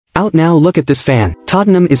Out now, look at this fan.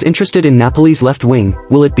 Tottenham is interested in Napoli's left wing,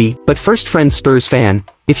 will it be? But first, friend Spurs fan,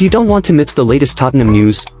 if you don't want to miss the latest Tottenham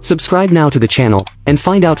news, subscribe now to the channel, and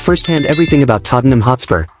find out firsthand everything about Tottenham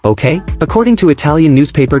Hotspur, okay? According to Italian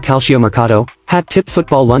newspaper Calciomercato, Hat Tip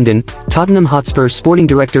Football London, Tottenham Hotspur sporting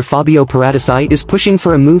director Fabio Paratici is pushing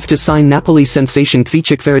for a move to sign Napoli sensation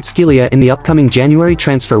Kvaratskhelia in the upcoming January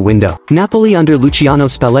transfer window. Napoli under Luciano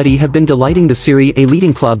Spalletti have been delighting the Serie A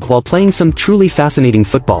leading club while playing some truly fascinating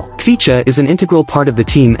football. Khvicha is an integral part of the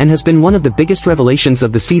team and has been one of the biggest revelations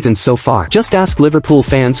of the season so far. Just ask Liverpool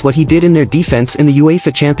fans what he did in their defense in the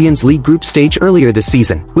UEFA Champions League group stage earlier this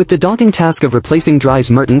season. With the daunting task of replacing Dries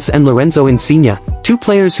Mertens and Lorenzo Insigne, two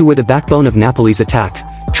players who were the backbone of Napoli's attack,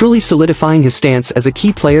 truly solidifying his stance as a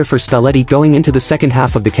key player for Spalletti going into the second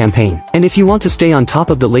half of the campaign. And if you want to stay on top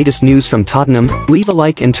of the latest news from Tottenham, leave a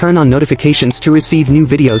like and turn on notifications to receive new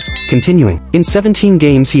videos. Continuing. In 17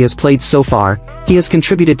 games he has played so far, he has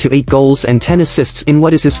contributed to 8 goals and 10 assists in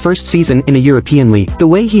what is his first season in a European league. The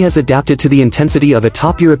way he has adapted to the intensity of a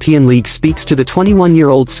top European league speaks to the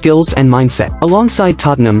 21-year-old's skills and mindset. Alongside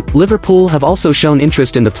Tottenham, Liverpool have also shown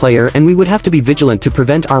interest in the player, and we would have to be vigilant to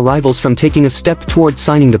prevent our rivals from taking a step toward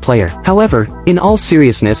signing the player. However, in all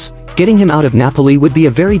seriousness, getting him out of Napoli would be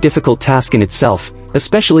a very difficult task in itself,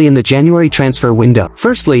 especially in the January transfer window.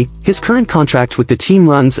 Firstly, his current contract with the team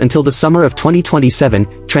runs until the summer of 2027,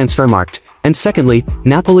 transfermarkt. And secondly,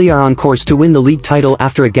 Napoli are on course to win the league title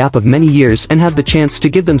after a gap of many years and have the chance to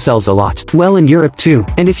give themselves a lot well in Europe too.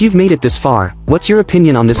 And if you've made it this far, what's your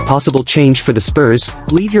opinion on this possible change for the Spurs?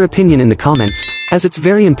 Leave your opinion in the comments, as it's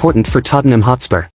very important for Tottenham Hotspur.